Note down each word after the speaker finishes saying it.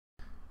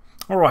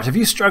Alright, if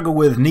you struggle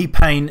with knee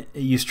pain,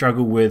 you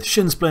struggle with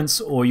shin splints,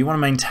 or you want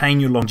to maintain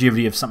your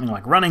longevity of something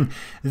like running,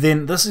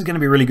 then this is going to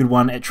be a really good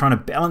one at trying to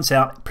balance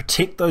out,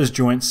 protect those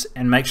joints,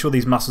 and make sure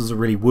these muscles are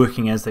really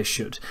working as they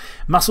should.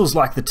 Muscles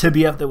like the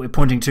tibia that we're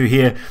pointing to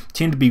here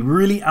tend to be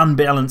really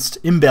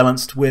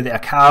imbalanced with our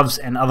calves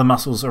and other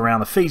muscles around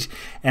the feet,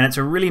 and it's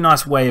a really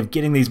nice way of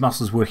getting these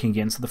muscles working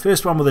again. So the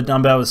first one with a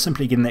dumbbell is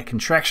simply getting that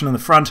contraction in the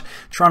front,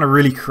 trying to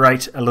really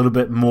create a little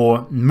bit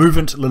more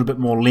movement, a little bit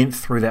more length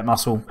through that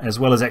muscle, as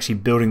well as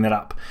actually building that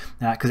up,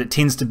 because it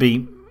tends to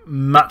be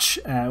much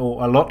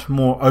or a lot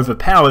more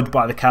overpowered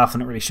by the calf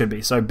than it really should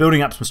be. So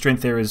building up some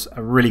strength there is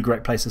a really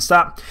great place to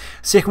start.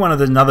 Second one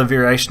is another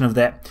variation of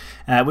that,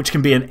 which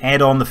can be an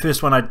add-on. The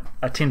first one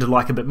I tend to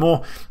like a bit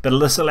more, but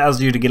this allows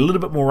you to get a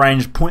little bit more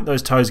range, point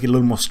those toes, get a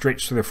little more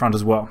stretch through the front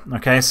as well.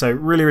 Okay, so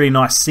really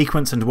nice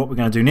sequence into what we're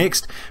going to do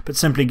next, but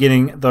simply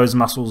getting those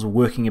muscles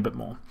working a bit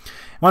more.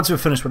 Once we're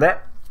finished with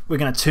that, we're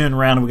going to turn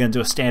around and we're going to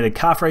do a standard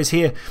calf raise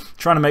here,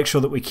 trying to make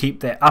sure that we keep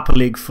that upper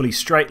leg fully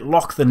straight,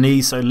 lock the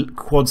knee so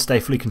quads stay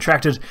fully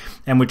contracted,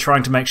 and we're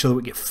trying to make sure that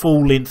we get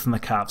full length in the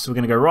calf. So we're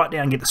going to go right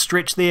down, get the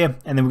stretch there,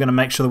 and then we're going to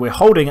make sure that we're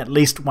holding at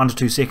least 1 to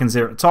 2 seconds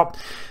there at the top.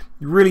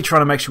 Really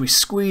trying to make sure we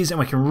squeeze and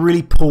we can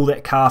really pull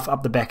that calf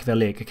up the back of our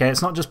leg. Okay,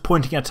 it's not just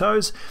pointing our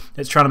toes,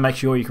 it's trying to make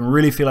sure you can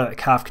really feel that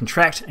calf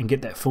contract and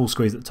get that full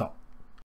squeeze at the top.